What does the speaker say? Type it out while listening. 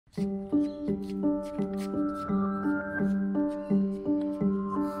There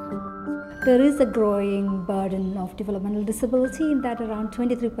is a growing burden of developmental disability in that around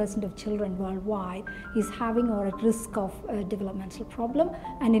 23% of children worldwide is having or at risk of a developmental problem.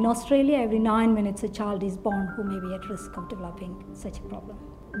 And in Australia, every 9 minutes a child is born who may be at risk of developing such a problem.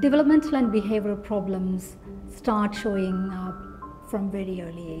 Developmental and behavioral problems start showing up from very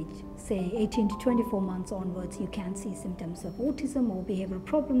early age. Say 18 to 24 months onwards, you can see symptoms of autism or behavioral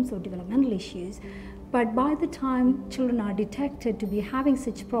problems or developmental issues. But by the time children are detected to be having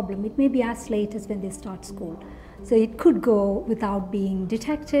such a problem, it may be as late as when they start school. So it could go without being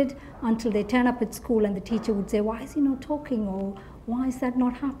detected until they turn up at school and the teacher would say, why is he not talking, or why is that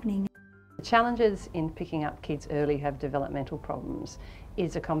not happening? The challenges in picking up kids early who have developmental problems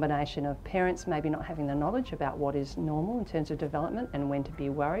is a combination of parents maybe not having the knowledge about what is normal in terms of development and when to be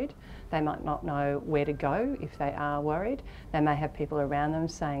worried. They might not know where to go if they are worried. They may have people around them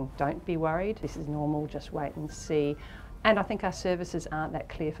saying, don't be worried, this is normal, just wait and see. And I think our services aren't that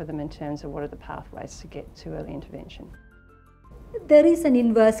clear for them in terms of what are the pathways to get to early intervention. There is an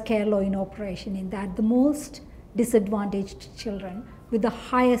inverse care law in operation in that the most disadvantaged children with the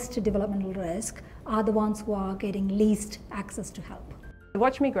highest developmental risk are the ones who are getting least access to help. The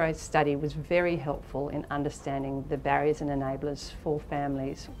Watch Me Grow study was very helpful in understanding the barriers and enablers for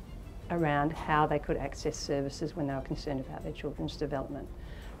families around how they could access services when they were concerned about their children's development.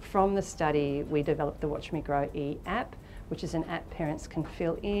 From the study, we developed the Watch Me Grow app, which is an app parents can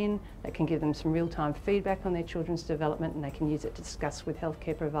fill in, that can give them some real-time feedback on their children's development, and they can use it to discuss with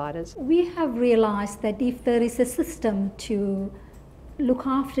healthcare providers. We have realised that if there is a system to look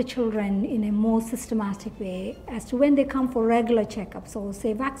after children in a more systematic way as to when they come for regular checkups or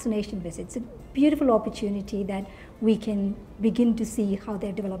say vaccination visits, a beautiful opportunity that we can begin to see how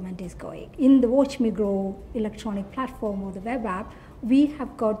their development is going. In the Watch Me Grow electronic platform or the web app, we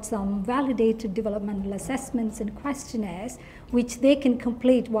have got some validated developmental assessments and questionnaires which they can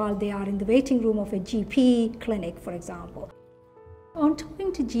complete while they are in the waiting room of a GP clinic, for example. On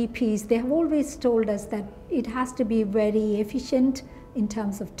talking to GPs, they have always told us that it has to be very efficient in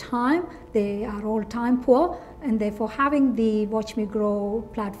terms of time. They are all time poor, and therefore having the Watch Me Grow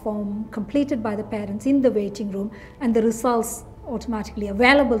platform completed by the parents in the waiting room and the results automatically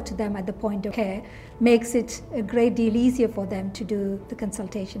available to them at the point of care makes it a great deal easier for them to do the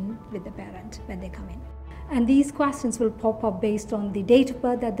consultation with the parent when they come in. And these questions will pop up based on the date of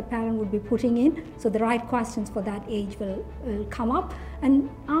birth that the parent would be putting in. So the right questions for that age will come up. And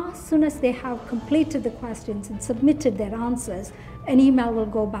as soon as they have completed the questions and submitted their answers, an email will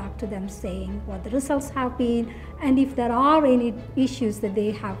go back to them saying what the results have been, and if there are any issues that they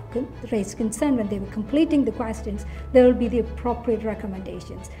have raised concern when they were completing the questions, there will be the appropriate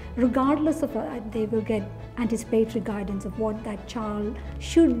recommendations. Regardless of that, they will get anticipatory guidance of what that child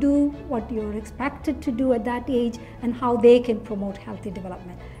should do, what you're expected to do at that age, and how they can promote healthy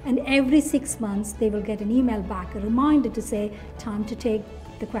development. And every 6 months, they will get an email back, a reminder to say, time to take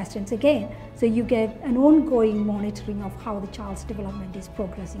the questions again. So you get an ongoing monitoring of how the child's development is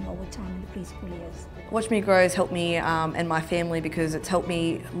progressing over time in the preschool years. Watch Me Grow has helped me and my family because it's helped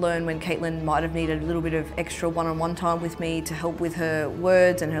me learn when Caitlin might have needed a little bit of extra one-on-one time with me to help with her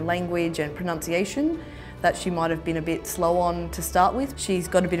words and her language and pronunciation that she might have been a bit slow on to start with. She's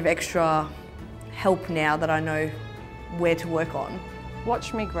got a bit of extra help now that I know where to work on.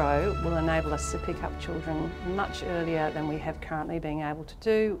 Watch Me Grow will enable us to pick up children much earlier than we have currently been able to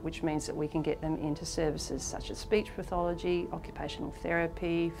do, which means that we can get them into services such as speech pathology, occupational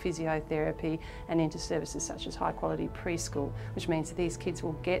therapy, physiotherapy, and into services such as high quality preschool, which means that these kids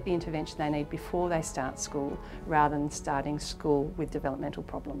will get the intervention they need before they start school rather than starting school with developmental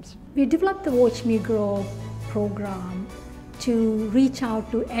problems. We developed the Watch Me Grow program to reach out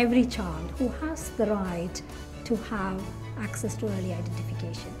to every child who has the right to have access to early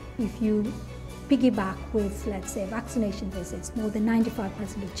identification. If you piggyback with, let's say, vaccination visits, more than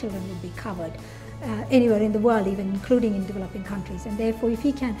 95% of children will be covered anywhere in the world, even including in developing countries. And therefore, if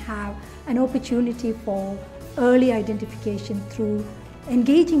we can have an opportunity for early identification through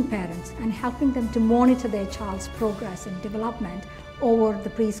engaging parents and helping them to monitor their child's progress and development over the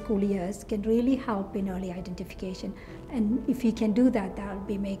preschool years can really help in early identification. And if we can do that, that will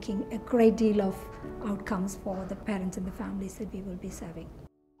be making a great deal of outcomes for the parents and the families that we will be serving.